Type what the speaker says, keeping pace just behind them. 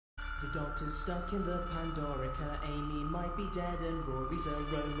The doctor's stuck in the Pandorica. Amy might be dead and Rory's a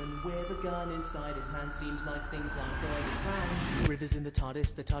Roman with a gun inside his hand. Seems like things aren't going as planned. River's in the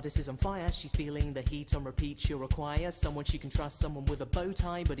TARDIS is on fire. She's feeling the heat on repeat. She'll require someone she can trust, someone with a bow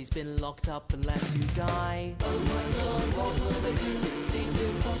tie, but he's been locked up and left to die. Oh my god, what will they do? It seems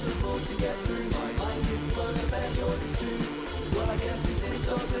impossible to get through. My mind is blown, I bet yours is too. Well, I guess this is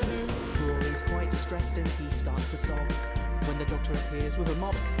Doctor Who. Rory's quite distressed and he starts to sob when the doctor appears with a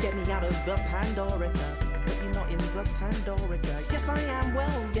mop. Get me out of the Pandorica. But you're not in the Pandorica. Yes I am,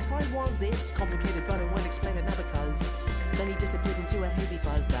 well, yes I was. It's complicated but I won't explain it now because then he disappeared into a hazy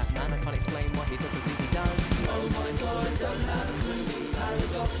fuzz. That man, I can't explain why he does the things he does. Oh my god, I don't have a clue. These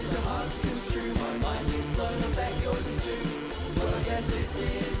paradoxes are hard to construe. My mind is blown, I bet yours is too. Well, I guess this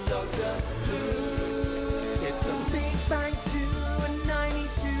is Doctor Who. It's the Big Bang 2 and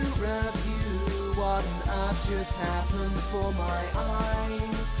 92 review. What on earth just happened before my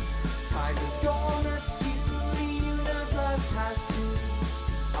eyes? Time has gone askew, the universe has too.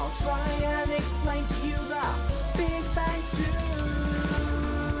 I'll try and explain to you the Big Bang 2.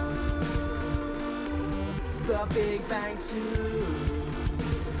 The Big Bang 2.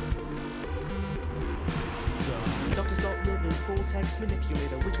 The doctor's got River's vortex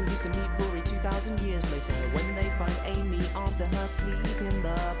manipulator, which will use to meet Rory 2,000 years later. When they find Amy after her sleep in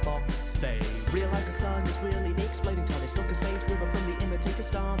the box, they realize the sun is really the exploding TARDIS. Doctor saves River from the imitator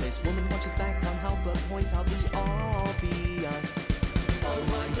star. This woman watches back, can't help but point out the obvious. Oh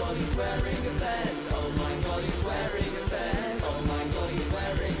my god, he's wearing a vest. Oh my god, he's wearing a vest. Oh my god, he's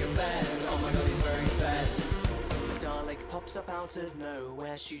wearing a vest. Oh my god, he's wearing a vest. Dalek pops up out of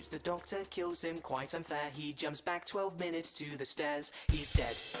nowhere, shoots the doctor, kills him, quite unfair. He jumps back 12 minutes to the stairs. He's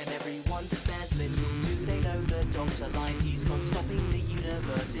dead, and everyone despairs. Little do they know the doctor lies. He's gone stopping the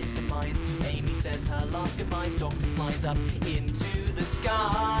universe's demise. Amy says her last goodbyes. Doctor flies up into the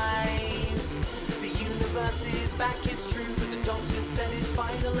skies. The universe is back, it's true, but the doctor said his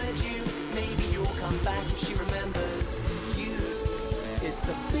final adieu. Maybe you'll come back if she remembers you. It's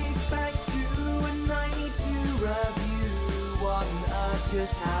the Big Bang 2 and 92 review. What on earth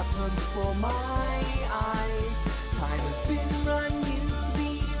just happened before my eyes? Time has been run you,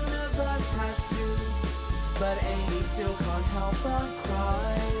 the universe has too. But Amy still can't help but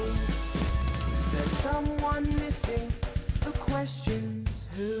cry. There's someone missing, the question's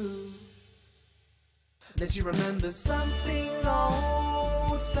who. Then she remembers something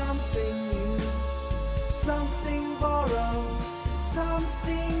old, something new, something borrowed,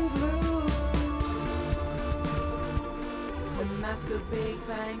 something blue. And that's the Big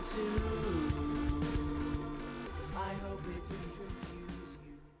Bang 2.